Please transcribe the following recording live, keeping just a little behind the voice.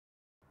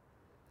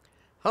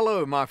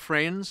Hello, my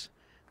friends.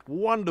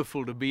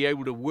 Wonderful to be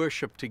able to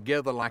worship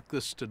together like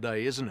this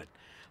today, isn't it?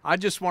 I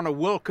just want to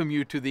welcome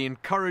you to the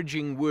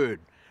encouraging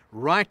word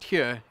right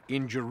here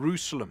in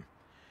Jerusalem.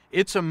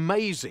 It's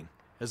amazing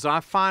as I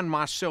find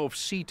myself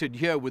seated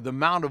here with the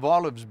Mount of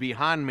Olives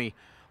behind me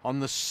on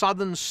the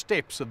southern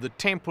steps of the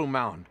Temple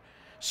Mount,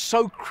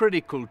 so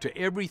critical to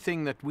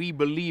everything that we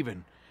believe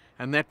in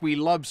and that we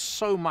love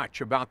so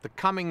much about the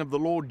coming of the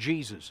Lord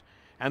Jesus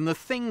and the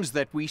things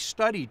that we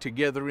study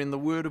together in the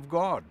Word of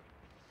God.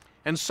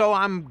 And so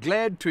I'm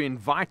glad to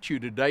invite you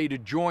today to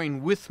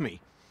join with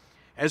me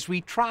as we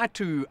try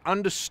to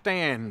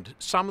understand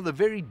some of the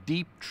very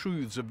deep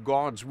truths of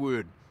God's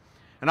Word.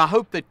 And I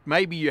hope that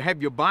maybe you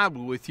have your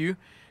Bible with you,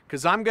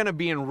 because I'm going to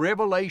be in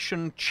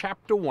Revelation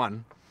chapter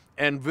 1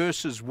 and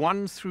verses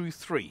 1 through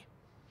 3.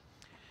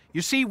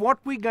 You see, what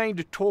we're going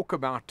to talk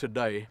about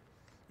today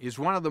is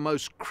one of the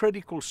most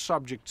critical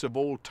subjects of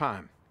all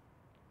time.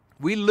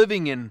 We're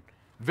living in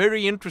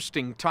very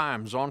interesting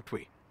times, aren't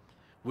we?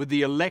 With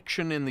the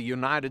election in the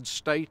United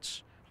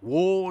States,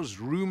 wars,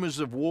 rumors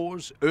of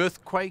wars,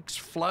 earthquakes,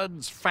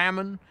 floods,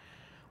 famine,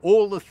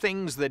 all the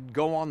things that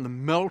go on, the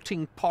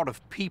melting pot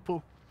of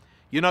people.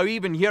 You know,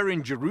 even here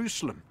in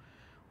Jerusalem,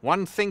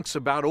 one thinks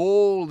about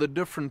all the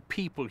different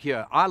people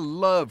here. I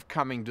love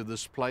coming to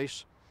this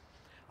place.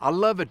 I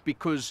love it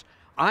because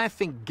I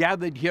think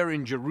gathered here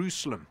in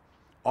Jerusalem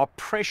are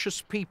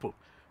precious people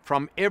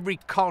from every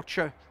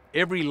culture,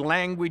 every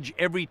language,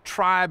 every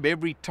tribe,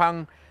 every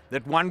tongue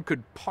that one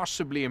could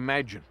possibly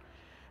imagine.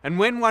 And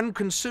when one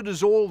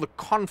considers all the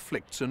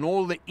conflicts and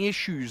all the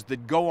issues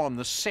that go on,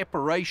 the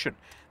separation,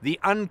 the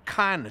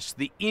unkindness,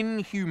 the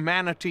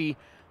inhumanity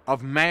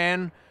of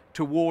man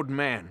toward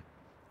man,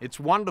 it's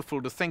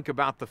wonderful to think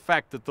about the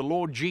fact that the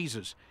Lord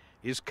Jesus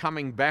is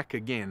coming back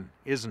again,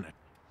 isn't it?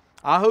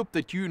 I hope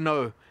that you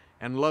know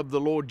and love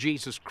the Lord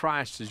Jesus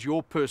Christ as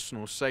your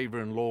personal Savior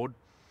and Lord.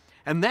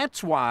 And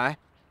that's why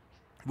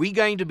we're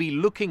going to be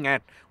looking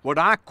at what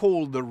I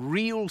call the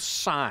real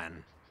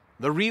sign.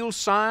 The real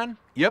sign?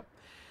 Yep.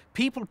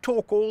 People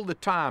talk all the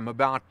time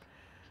about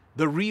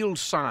the real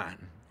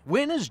sign.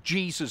 When is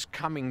Jesus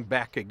coming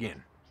back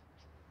again?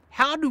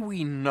 How do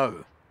we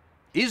know?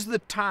 Is the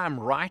time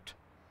right?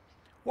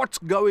 What's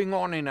going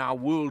on in our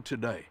world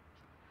today?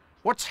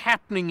 What's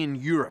happening in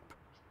Europe?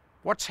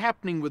 What's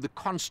happening with the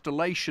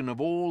constellation of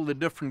all the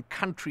different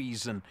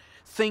countries and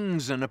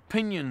things and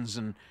opinions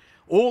and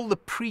all the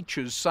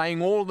preachers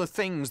saying all the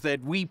things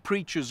that we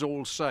preachers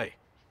all say?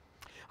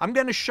 I'm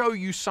going to show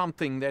you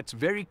something that's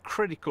very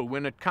critical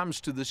when it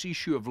comes to this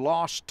issue of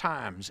last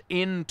times,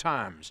 end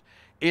times,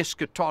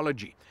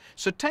 eschatology.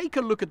 So take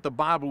a look at the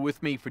Bible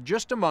with me for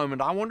just a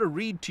moment. I want to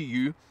read to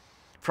you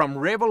from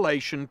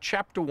Revelation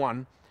chapter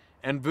 1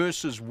 and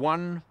verses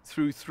 1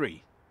 through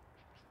 3.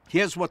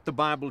 Here's what the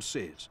Bible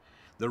says.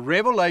 The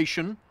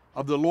revelation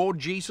of the Lord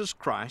Jesus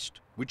Christ,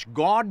 which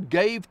God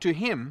gave to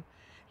him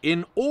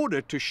in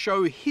order to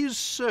show his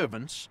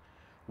servants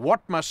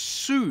what must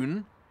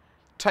soon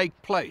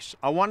take place.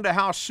 I wonder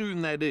how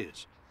soon that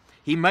is.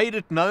 He made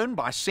it known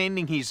by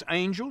sending his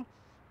angel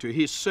to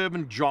his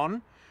servant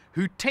John,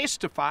 who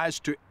testifies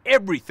to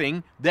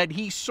everything that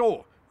he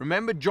saw.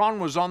 Remember, John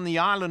was on the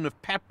island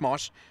of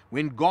Patmos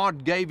when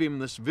God gave him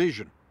this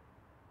vision.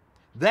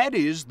 That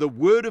is the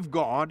word of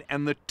God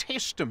and the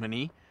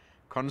testimony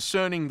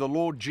concerning the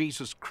Lord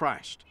Jesus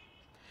Christ.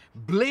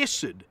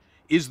 Blessed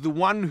is the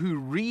one who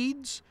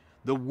reads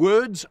the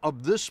words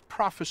of this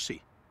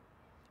prophecy,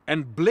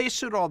 and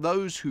blessed are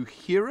those who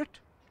hear it,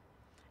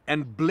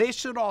 and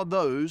blessed are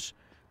those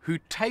who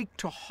take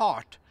to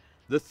heart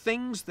the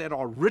things that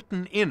are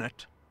written in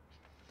it,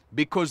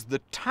 because the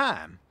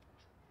time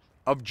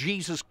of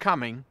Jesus'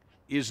 coming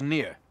is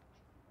near.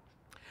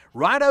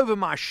 Right over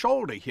my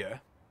shoulder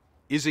here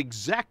is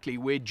exactly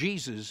where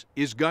Jesus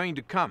is going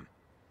to come.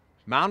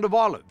 Mount of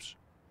Olives.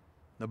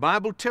 The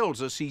Bible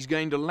tells us he's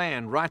going to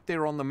land right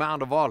there on the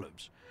Mount of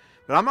Olives.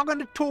 But I'm not going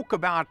to talk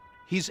about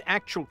his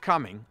actual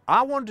coming.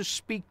 I want to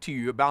speak to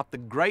you about the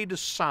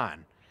greatest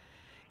sign.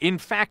 In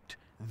fact,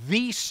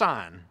 the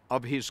sign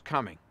of his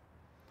coming.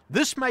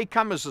 This may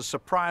come as a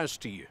surprise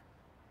to you.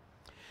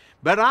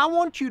 But I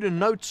want you to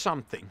note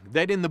something,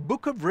 that in the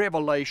book of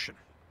Revelation,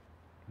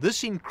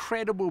 this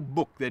incredible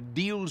book that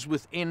deals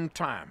with end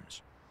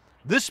times,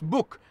 this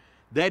book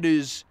that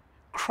is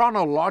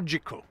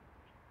chronological,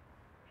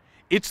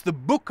 it's the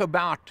book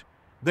about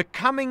the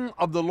coming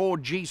of the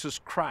Lord Jesus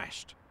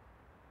Christ.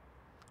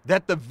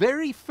 That the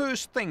very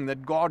first thing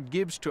that God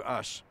gives to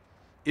us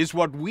is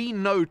what we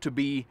know to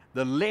be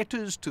the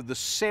letters to the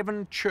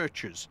 7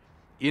 churches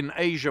in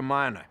Asia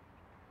Minor.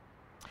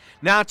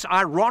 Now, it's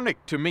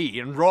ironic to me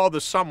and rather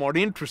somewhat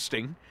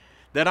interesting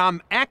that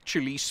I'm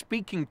actually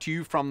speaking to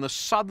you from the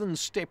southern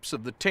steps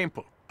of the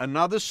temple,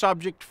 another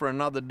subject for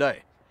another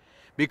day,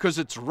 because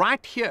it's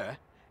right here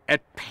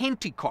at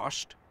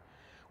Pentecost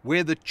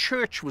where the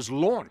church was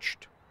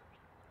launched.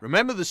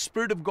 Remember, the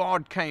Spirit of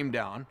God came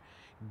down,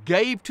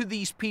 gave to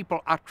these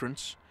people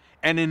utterance,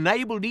 and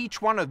enabled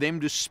each one of them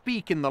to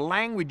speak in the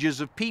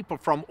languages of people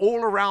from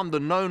all around the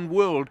known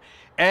world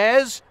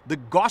as the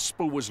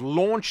gospel was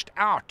launched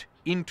out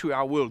into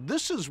our world.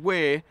 This is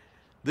where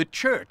the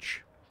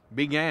church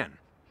began.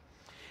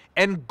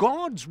 And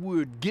God's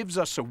word gives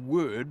us a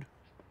word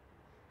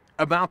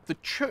about the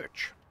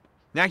church.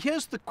 Now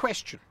here's the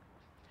question.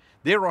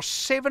 There are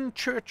 7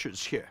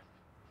 churches here.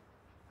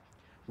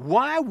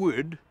 Why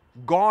would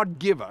God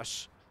give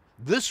us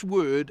this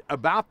word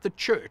about the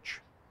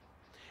church?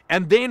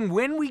 And then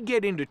when we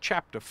get into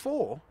chapter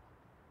 4,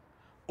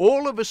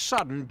 all of a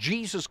sudden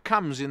Jesus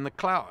comes in the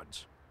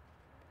clouds.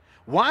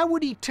 Why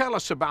would he tell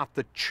us about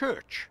the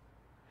church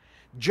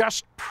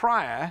just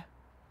prior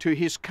to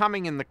his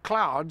coming in the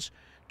clouds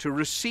to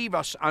receive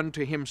us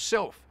unto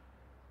himself?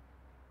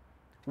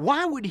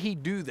 Why would he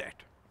do that?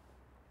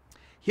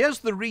 Here's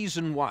the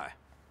reason why.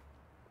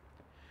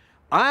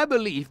 I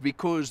believe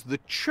because the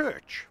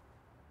church,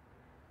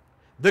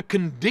 the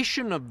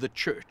condition of the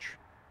church,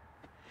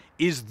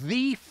 is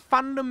the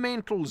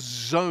fundamental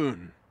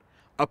zone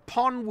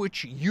upon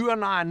which you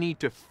and I need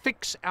to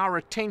fix our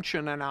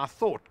attention and our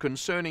thought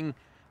concerning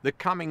the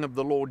coming of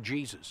the Lord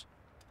Jesus.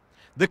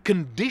 The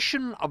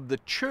condition of the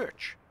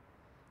church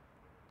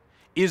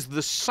is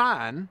the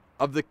sign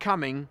of the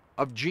coming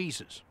of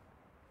Jesus.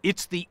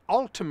 It's the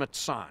ultimate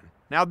sign.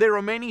 Now, there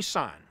are many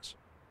signs,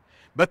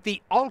 but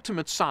the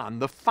ultimate sign,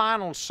 the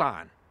final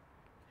sign,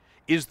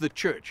 is the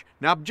church.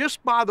 Now,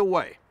 just by the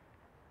way,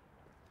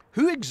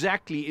 who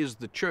exactly is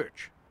the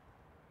church?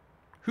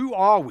 Who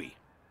are we?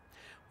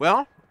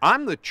 Well,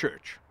 I'm the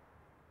church.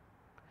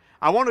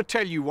 I want to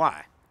tell you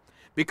why.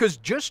 Because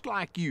just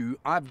like you,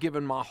 I've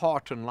given my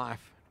heart and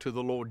life to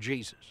the Lord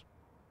Jesus.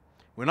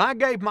 When I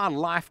gave my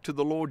life to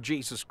the Lord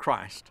Jesus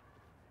Christ,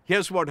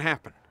 here's what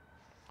happened.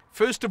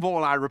 First of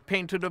all, I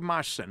repented of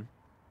my sin,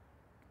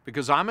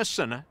 because I'm a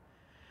sinner.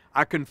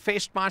 I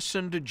confessed my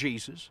sin to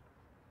Jesus,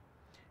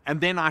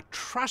 and then I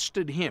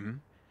trusted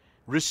him,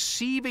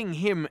 receiving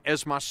him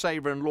as my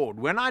Savior and Lord.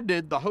 When I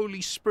did, the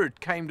Holy Spirit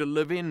came to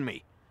live in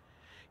me.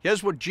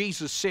 Here's what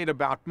Jesus said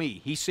about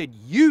me. He said,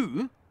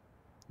 you,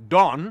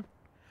 Don,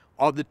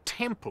 are the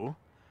temple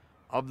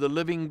of the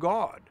living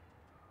God.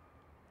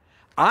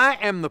 I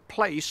am the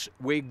place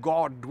where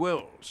God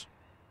dwells,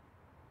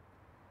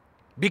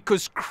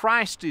 because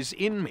Christ is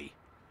in me,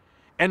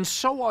 and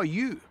so are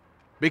you,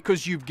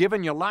 because you've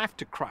given your life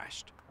to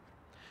Christ.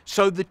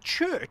 So the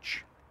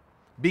church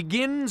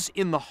begins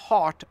in the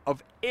heart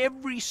of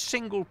every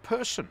single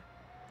person,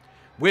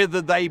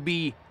 whether they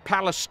be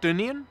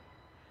Palestinian,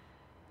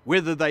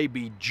 whether they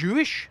be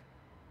Jewish,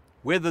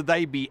 whether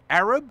they be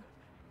Arab,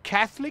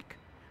 Catholic,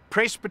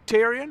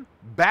 Presbyterian,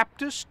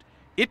 Baptist,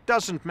 it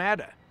doesn't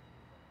matter.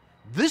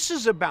 This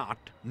is about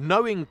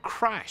knowing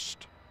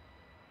Christ.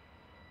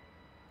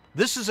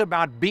 This is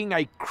about being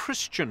a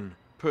Christian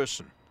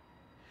person,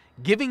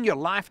 giving your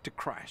life to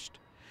Christ.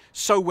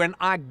 So when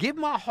I give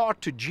my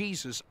heart to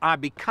Jesus, I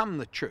become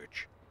the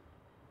church.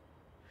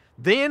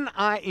 Then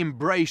I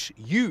embrace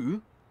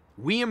you,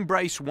 we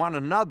embrace one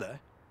another,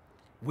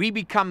 we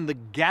become the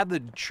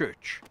gathered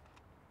church.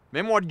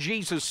 Remember what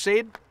Jesus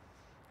said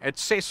at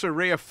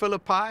Caesarea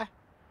Philippi?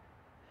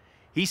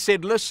 He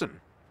said,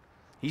 listen,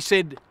 he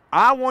said,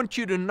 I want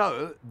you to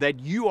know that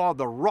you are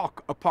the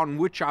rock upon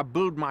which I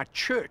build my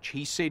church,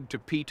 he said to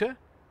Peter.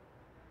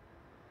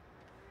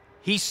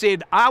 He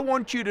said, I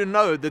want you to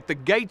know that the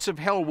gates of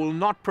hell will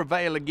not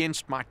prevail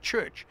against my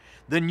church.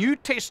 The New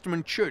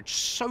Testament church,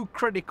 so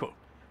critical,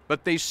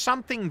 but there's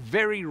something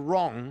very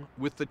wrong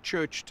with the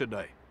church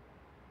today.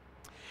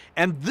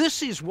 And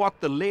this is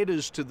what the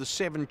letters to the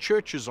 7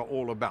 churches are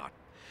all about.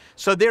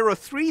 So there are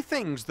 3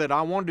 things that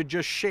I want to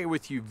just share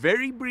with you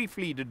very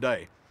briefly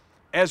today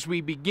as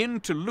we begin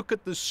to look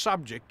at this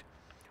subject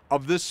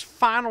of this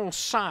final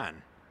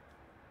sign,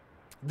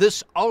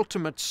 this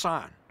ultimate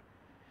sign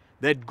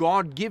that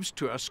God gives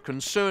to us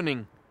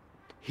concerning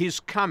his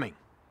coming.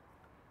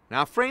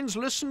 Now, friends,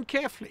 listen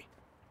carefully.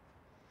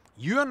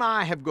 You and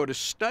I have got to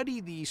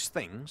study these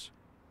things,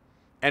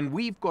 and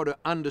we've got to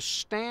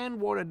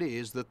understand what it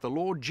is that the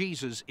Lord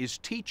Jesus is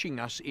teaching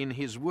us in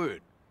his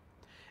word.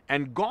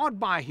 And God,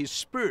 by his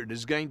Spirit,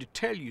 is going to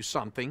tell you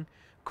something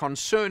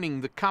concerning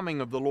the coming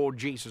of the Lord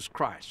Jesus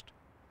Christ.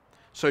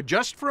 So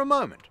just for a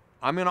moment,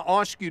 I'm going to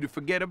ask you to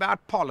forget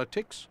about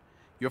politics,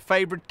 your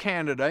favorite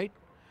candidate.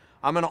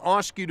 I'm going to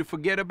ask you to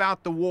forget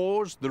about the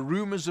wars, the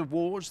rumors of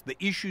wars, the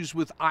issues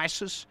with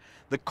ISIS,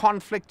 the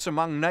conflicts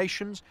among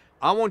nations.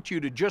 I want you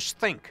to just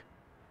think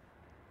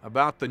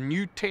about the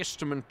New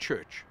Testament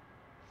church.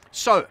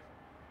 So,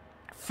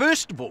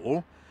 first of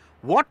all,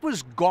 what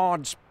was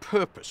God's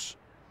purpose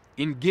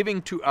in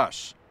giving to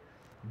us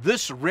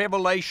this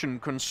revelation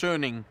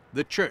concerning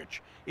the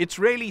church? It's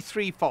really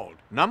threefold.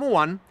 Number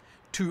one,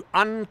 to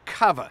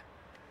uncover.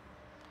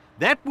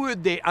 That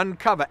word there,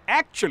 uncover,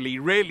 actually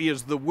really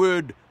is the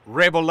word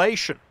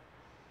revelation.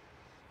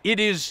 It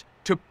is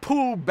to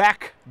pull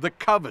back the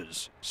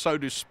covers, so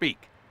to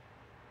speak.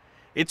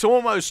 It's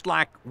almost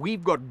like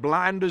we've got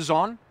blinders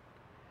on,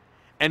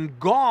 And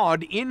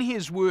God, in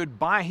His Word,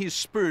 by His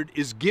Spirit,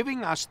 is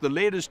giving us the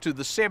letters to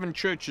the 7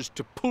 churches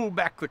to pull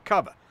back the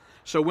cover.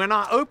 So when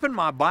I open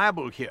my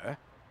Bible here,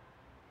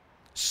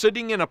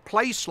 sitting in a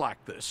place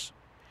like this,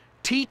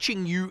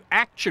 teaching you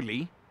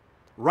actually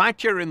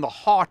right here in the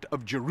heart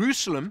of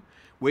Jerusalem,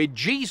 where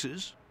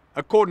Jesus,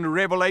 according to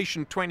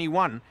Revelation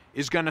 21,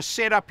 is going to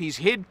set up His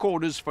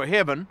headquarters for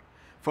heaven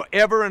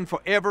forever and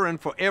forever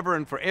and forever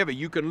and forever.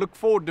 You can look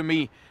forward to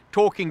me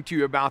talking to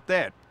you about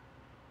that.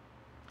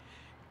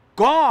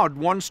 God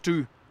wants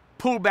to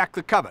pull back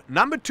the cover.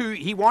 Number 2,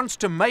 He wants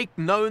to make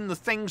known the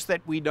things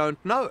that we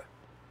don't know.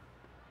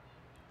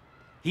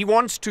 He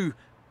wants to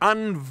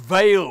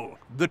unveil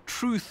the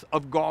truth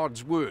of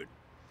God's Word.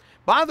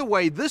 By the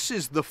way, this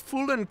is the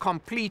full and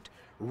complete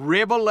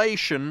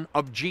revelation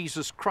of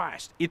Jesus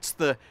Christ. It's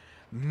the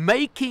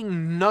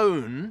making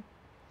known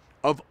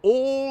of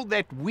all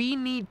that we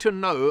need to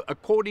know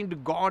according to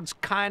God's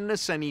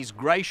kindness and His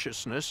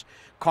graciousness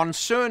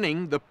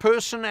concerning the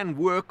person and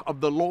work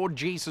of the Lord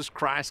Jesus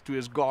Christ, who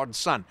is God's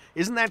Son.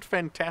 Isn't that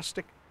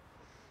fantastic?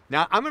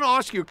 Now, I'm going to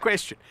ask you a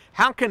question.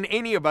 How can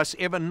any of us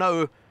ever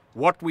know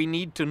what we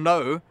need to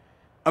know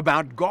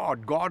about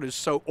God? God is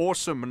so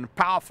awesome and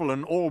powerful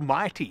and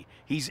almighty.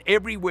 He's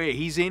everywhere.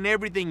 He's in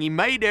everything. He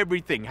made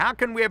everything. How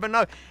can we ever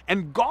know?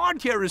 And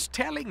God here is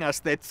telling us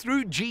that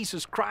through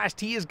Jesus Christ,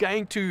 He is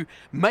going to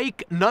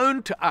make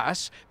known to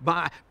us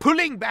by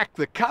pulling back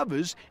the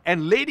covers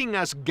and letting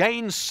us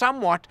gain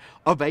somewhat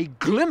of a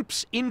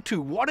glimpse into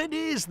what it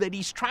is that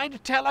He's trying to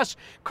tell us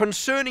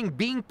concerning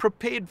being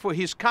prepared for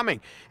His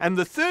coming. And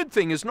the third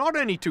thing is not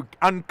only to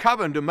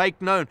uncover and to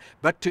make known,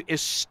 but to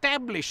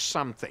establish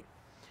something.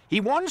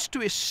 He wants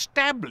to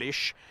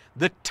establish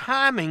the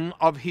timing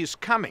of His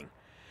coming.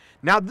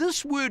 Now,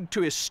 this word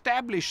to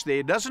establish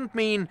there doesn't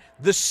mean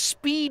the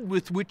speed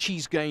with which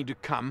He's going to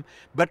come,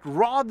 but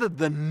rather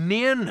the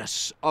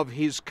nearness of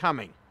His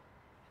coming.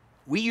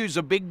 We use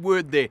a big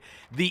word there,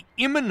 the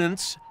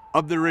imminence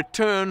of the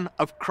return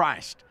of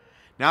Christ.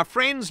 Now,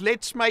 friends,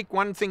 let's make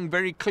one thing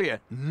very clear.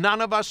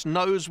 None of us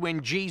knows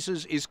when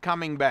Jesus is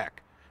coming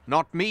back.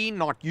 Not me,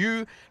 not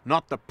you,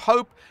 not the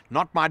Pope,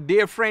 not my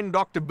dear friend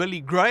Dr. Billy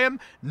Graham.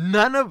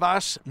 None of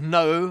us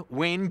know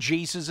when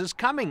Jesus is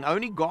coming.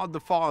 Only God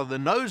the Father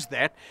knows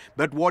that.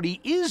 But what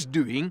He is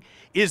doing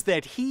is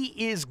that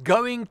He is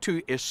going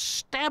to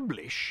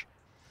establish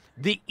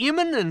the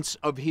imminence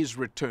of His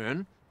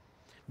return,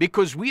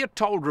 because we are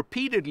told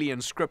repeatedly in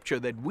Scripture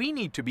that we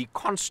need to be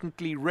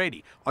constantly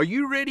ready. Are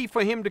you ready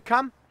for Him to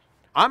come?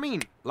 I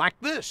mean, like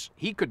this.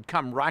 He could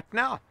come right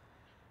now.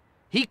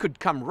 He could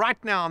come right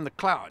now on the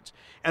clouds.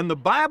 And the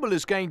Bible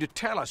is going to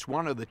tell us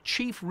one of the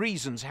chief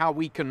reasons how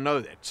we can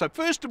know that. So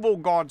first of all,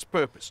 God's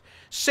purpose.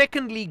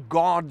 Secondly,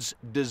 God's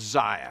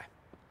desire.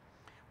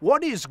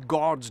 What is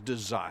God's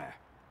desire?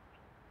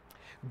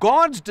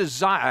 God's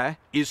desire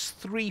is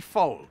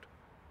threefold.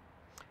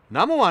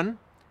 Number one,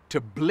 to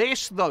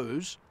bless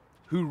those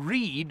who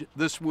read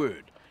this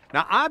Word.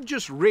 Now, I've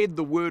just read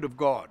the Word of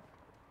God.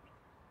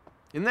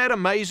 Isn't that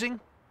amazing?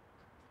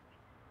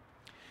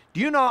 Do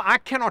you know, I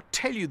cannot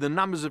tell you the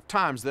numbers of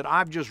times that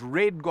I've just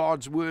read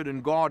God's Word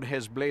and God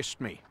has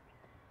blessed me.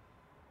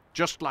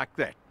 Just like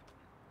that.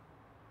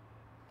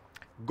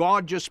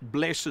 God just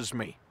blesses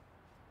me.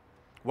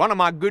 One of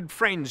my good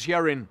friends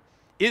here in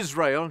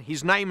Israel,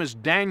 his name is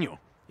Daniel.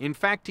 In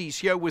fact, he's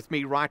here with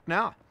me right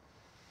now.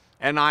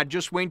 And I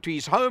just went to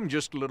his home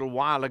just a little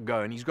while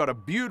ago, and he's got a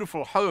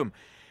beautiful home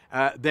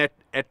that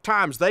at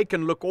times they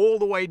can look all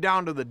the way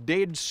down to the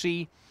Dead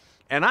Sea.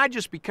 And I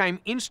just became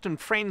instant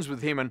friends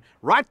with him. And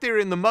right there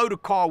in the motor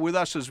car with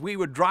us as we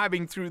were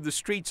driving through the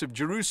streets of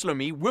Jerusalem,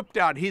 he whipped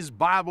out his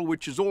Bible,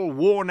 which is all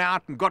worn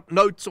out and got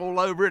notes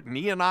all over it. And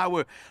he and I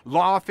were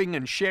laughing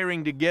and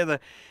sharing together.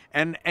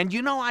 And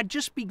you know, I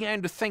just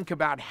began to think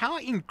about how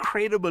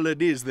incredible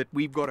it is that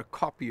we've got a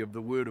copy of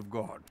the Word of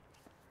God.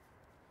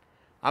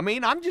 I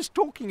mean, I'm just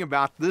talking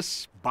about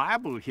this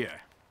Bible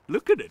here.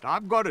 Look at it.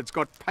 I've got it. It's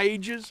got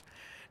pages.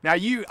 Now,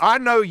 I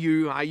know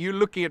you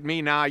looking at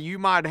me now, you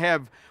might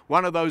have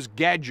one of those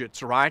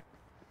gadgets, right?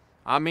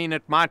 I mean,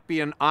 it might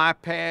be an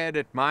iPad,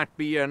 it might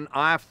be an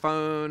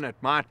iPhone, it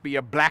might be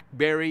a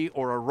BlackBerry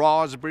or a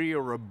Raspberry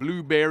or a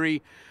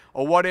Blueberry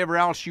or whatever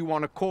else you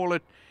want to call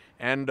it.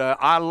 And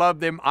I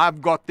love them.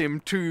 I've got them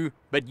too.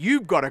 But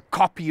you've got a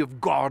copy of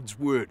God's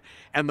Word.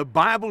 And the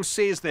Bible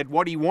says that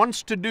what He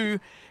wants to do,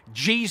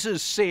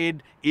 Jesus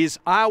said, is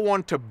I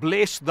want to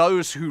bless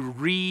those who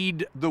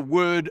read the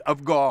Word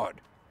of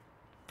God.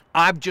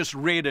 I've just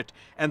read it,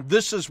 and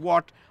this is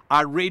what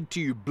I read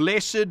to you.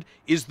 Blessed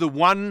is the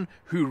one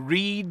who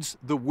reads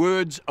the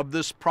words of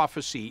this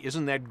prophecy.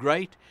 Isn't that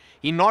great?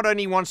 He not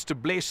only wants to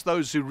bless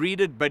those who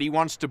read it, but He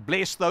wants to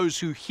bless those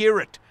who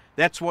hear it.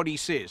 That's what He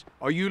says.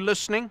 Are you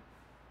listening?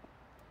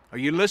 Are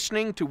you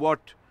listening to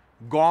what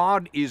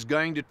God is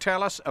going to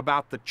tell us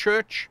about the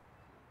church,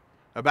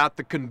 about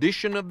the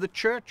condition of the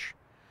church,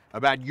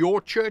 about your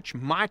church,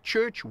 my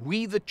church,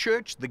 we the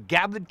church, the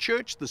gathered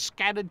church, the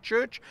scattered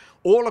church,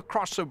 all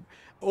across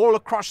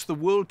the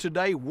world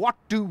today? What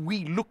do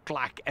we look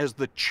like as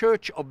the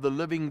church of the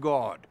living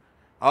God?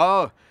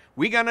 Oh,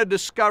 We're going to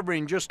discover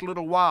in just a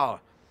little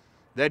while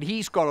that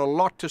he's got a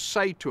lot to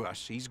say to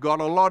us. He's got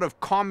a lot of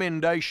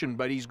commendation,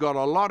 but he's got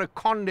a lot of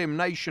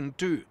condemnation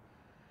too.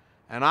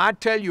 And I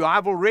tell you,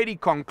 I've already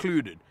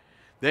concluded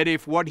that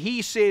if what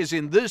he says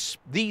in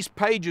these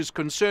pages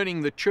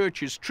concerning the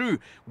church is true,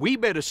 we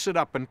better sit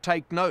up and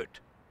take note.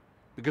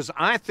 Because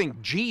I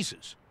think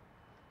Jesus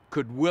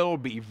could well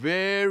be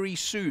very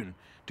soon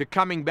to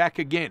coming back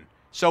again.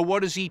 So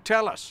what does he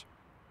tell us?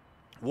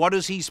 What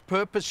is his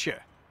purpose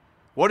here?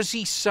 What is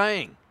he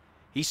saying?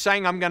 He's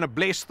saying, I'm going to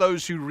bless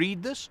those who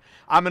read this.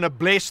 I'm going to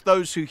bless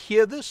those who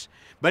hear this.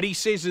 But he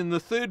says in the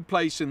third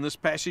place in this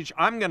passage,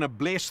 I'm going to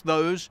bless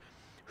those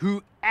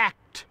who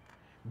act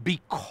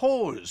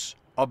because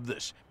of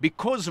this,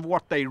 because of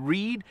what they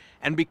read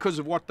and because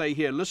of what they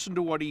hear. Listen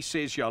to what he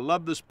says here. I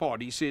love this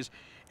part. He says,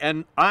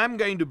 and I'm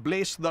going to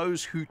bless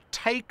those who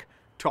take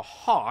to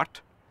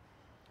heart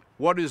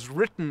what is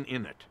written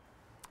in it.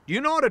 Do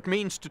you know what it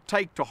means to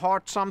take to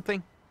heart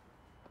something?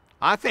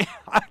 I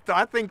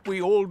think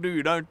we all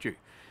do, don't you?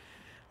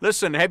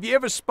 Listen, have you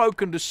ever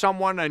spoken to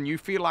someone and you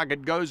feel like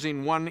it goes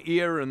in one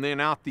ear and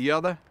then out the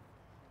other?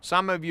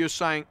 Some of you are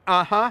saying,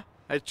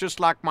 it's just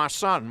like my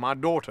son, my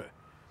daughter.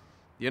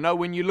 You know,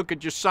 when you look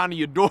at your son or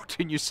your daughter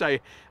and you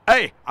say,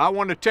 hey, I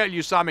want to tell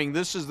you something,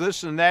 this is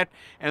this and that,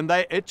 and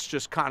it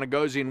just kind of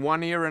goes in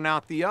one ear and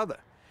out the other.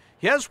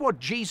 Here's what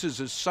Jesus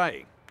is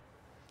saying.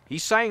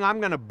 He's saying, I'm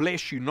going to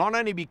bless you not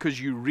only because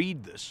you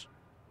read this.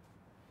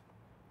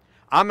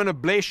 I'm going to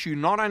bless you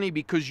not only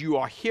because you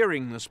are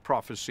hearing this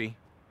prophecy,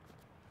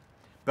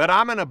 but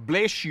I'm going to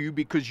bless you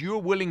because you're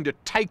willing to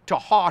take to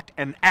heart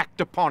and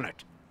act upon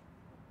it.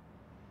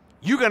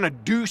 You're going to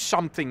do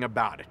something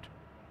about it.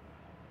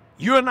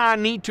 You and I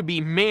need to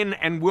be men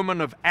and women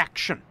of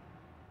action.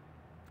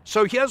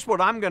 So here's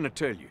what I'm going to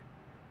tell you.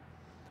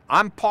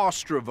 I'm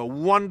pastor of a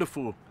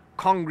wonderful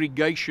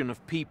congregation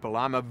of people.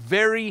 I'm a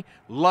very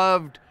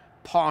loved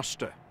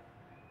pastor.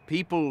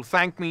 People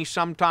thank me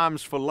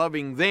sometimes for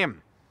loving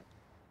them.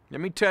 Let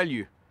me tell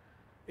you,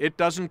 it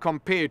doesn't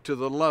compare to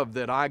the love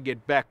that I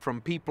get back from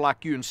people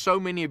like you. And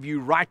so many of you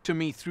write to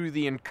me through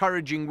the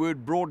Encouraging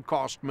Word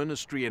broadcast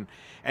ministry,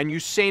 and you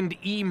send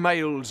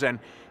emails,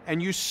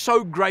 and you're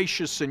so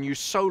gracious and you're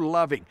so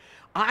loving.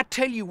 I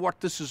tell you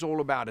what this is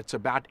all about. It's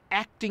about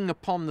acting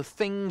upon the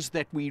things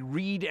that we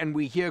read and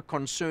we hear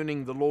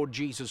concerning the Lord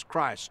Jesus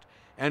Christ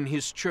and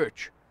His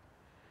church.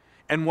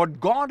 And what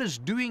God is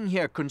doing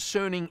here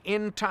concerning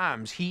end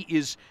times, He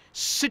is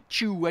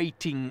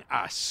situating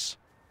us.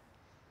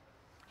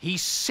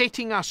 He's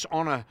setting us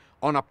on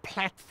a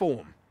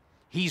platform.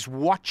 He's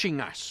watching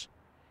us.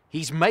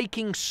 He's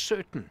making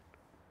certain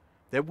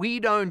that we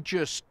don't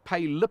just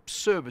pay lip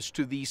service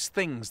to these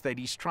things that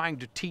He's trying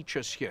to teach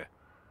us here.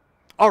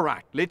 All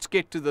right, let's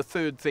get to the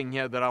third thing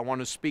here that I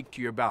want to speak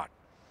to you about.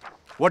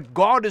 What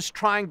God is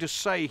trying to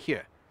say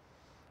here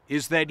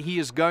is that He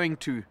is going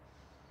to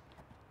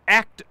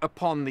act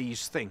upon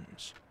these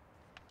things.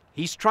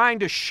 He's trying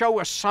to show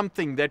us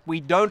something that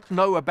we don't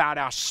know about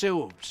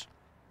ourselves.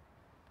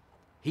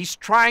 He's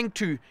trying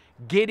to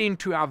get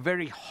into our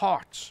very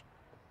hearts.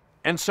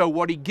 And so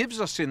what He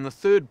gives us in the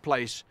third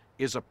place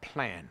is a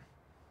plan.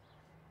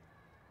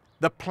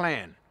 The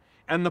plan.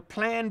 And the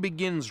plan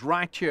begins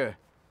right here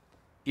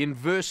in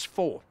verse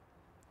 4.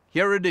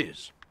 Here it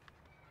is.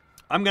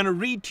 I'm going to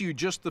read to you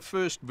just the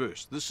first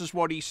verse. This is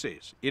what He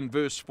says in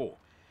verse 4.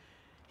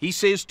 He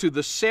says, to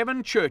the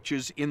 7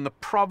 churches in the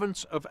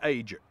province of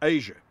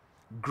Asia,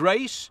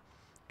 grace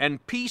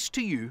and peace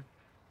to you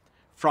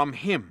from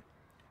Him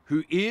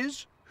who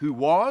is, who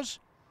was,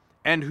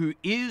 and who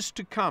is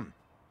to come,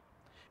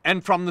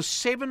 and from the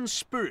 7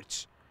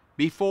 spirits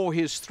before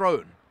His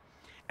throne.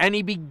 And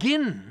He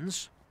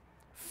begins,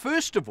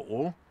 first of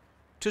all,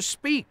 to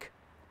speak.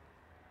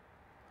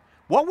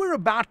 What we're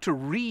about to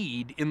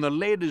read in the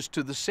letters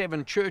to the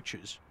 7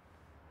 churches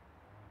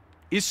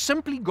is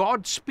simply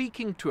God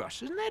speaking to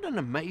us. Isn't that an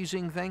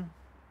amazing thing?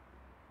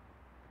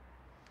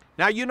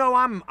 Now, you know,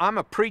 I'm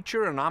a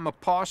preacher and I'm a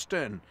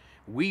pastor, and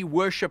we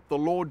worship the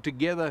Lord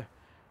together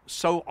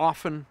so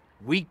often,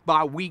 week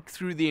by week,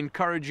 through the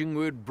Encouraging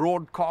Word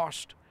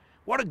broadcast.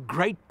 What a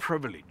great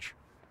privilege.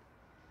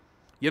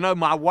 You know,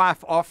 my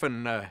wife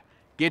often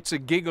gets a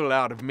giggle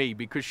out of me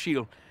because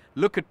she'll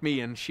look at me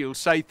and she'll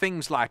say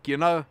things like, you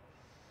know,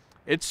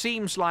 it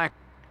seems like,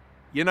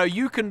 you know,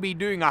 you can be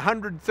doing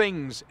 100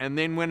 things, and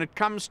then when it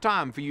comes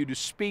time for you to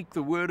speak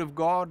the Word of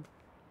God,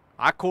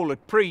 I call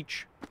it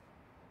preach.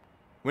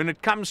 When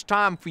it comes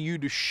time for you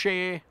to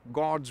share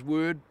God's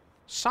Word,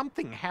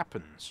 something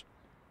happens.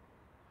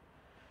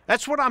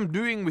 That's what I'm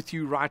doing with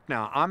you right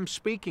now. I'm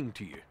speaking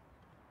to you.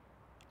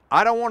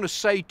 I don't want to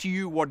say to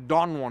you what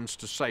Don wants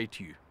to say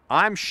to you.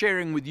 I'm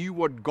sharing with you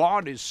what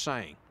God is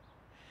saying.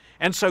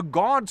 And so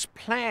God's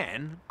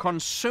plan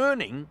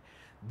concerning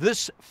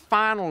this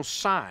final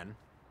sign,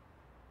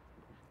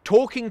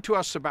 talking to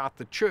us about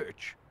the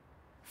church,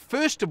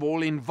 first of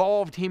all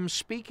involved Him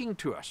speaking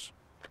to us.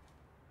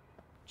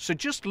 So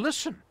just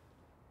listen.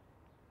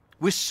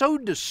 We're so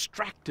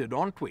distracted,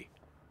 aren't we?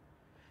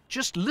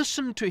 Just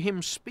listen to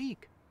Him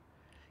speak.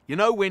 You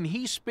know, when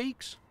He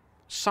speaks,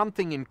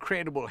 something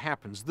incredible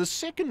happens. The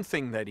second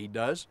thing that he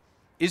does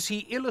is he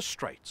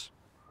illustrates.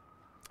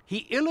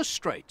 He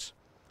illustrates.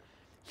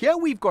 Here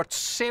we've got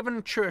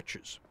 7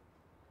 churches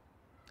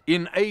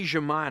in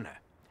Asia Minor,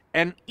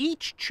 and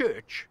each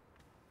church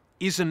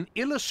is an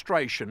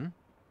illustration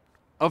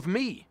of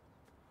me.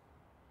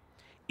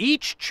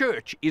 Each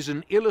church is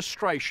an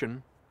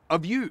illustration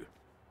of you.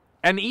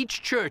 And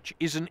each church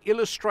is an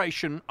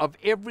illustration of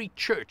every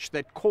church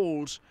that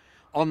calls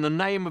on the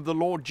name of the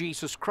Lord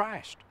Jesus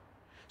Christ.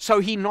 So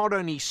he not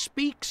only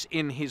speaks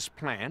in his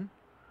plan,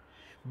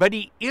 but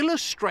he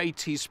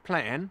illustrates his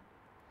plan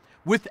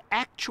with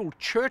actual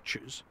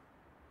churches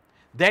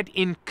that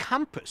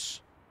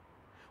encompass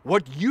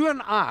what you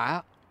and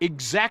I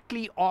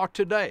exactly are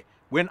today.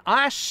 When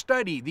I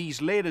study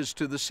these letters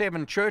to the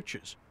 7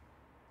 churches,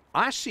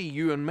 I see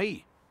you and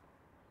me.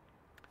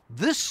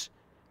 This,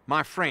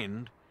 my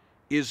friend,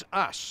 is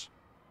us.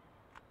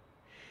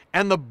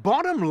 And the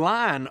bottom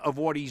line of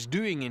what he's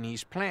doing in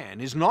his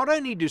plan is not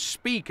only to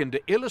speak and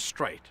to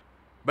illustrate,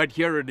 but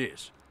here it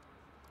is.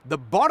 The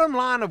bottom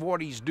line of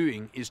what he's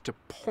doing is to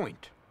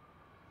point.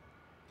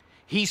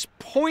 He's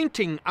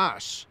pointing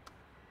us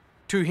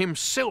to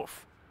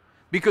himself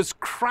because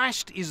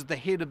Christ is the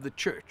head of the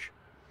church.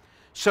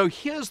 So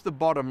here's the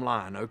bottom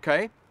line,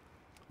 okay?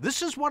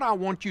 This is what I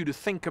want you to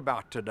think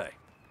about today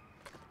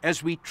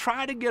as we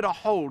try to get a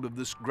hold of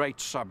this great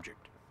subject.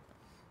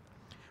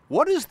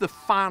 What is the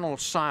final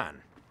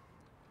sign?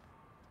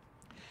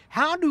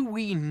 How do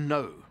we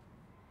know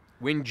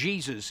when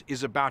Jesus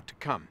is about to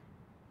come?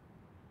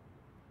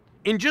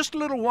 In just a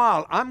little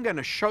while, I'm going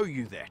to show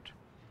you that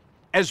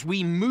as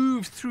we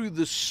move through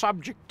this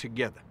subject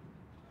together.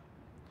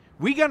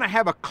 We're going to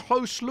have a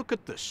close look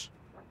at this.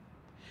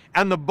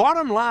 And the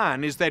bottom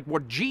line is that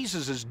what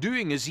Jesus is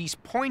doing is he's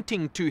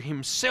pointing to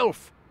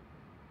himself.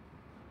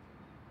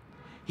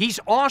 He's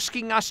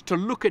asking us to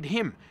look at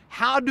him.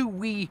 How do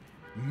we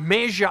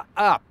measure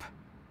up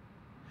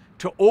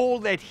to all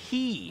that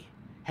he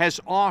has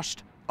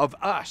asked of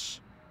us?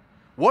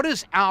 What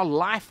does our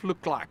life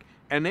look like?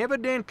 And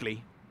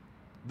evidently,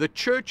 the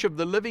Church of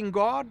the Living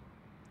God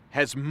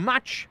has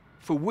much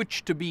for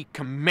which to be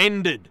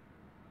commended.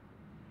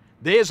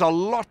 There's a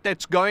lot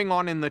that's going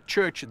on in the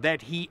church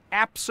that he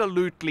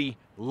absolutely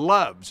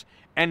loves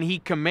and he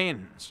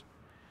commends.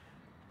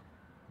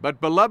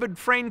 But beloved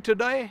friend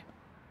today,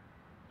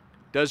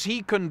 does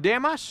he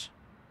condemn us?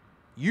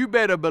 You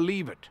better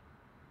believe it.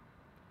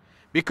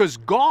 Because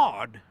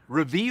God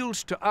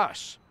reveals to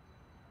us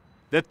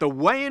that the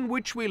way in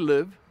which we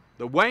live,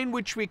 the way in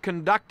which we're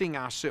conducting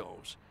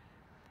ourselves,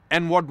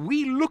 and what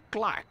we look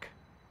like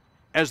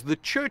as the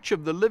church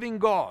of the living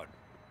God,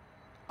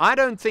 I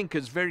don't think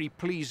is very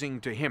pleasing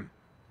to him.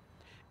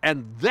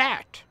 And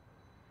that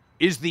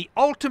is the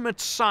ultimate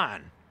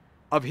sign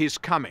of his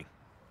coming.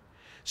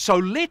 So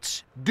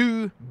let's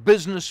do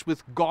business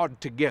with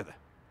God together.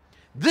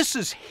 This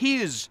is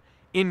his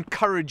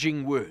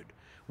encouraging word,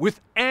 with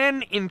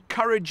an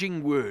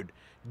encouraging word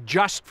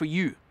just for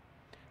you.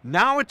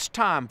 Now it's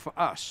time for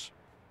us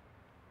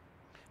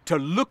to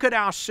look at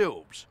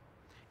ourselves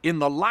in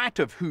the light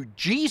of who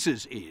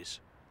Jesus is,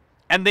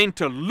 and then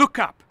to look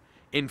up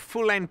in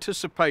full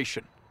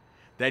anticipation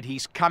that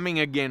he's coming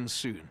again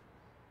soon.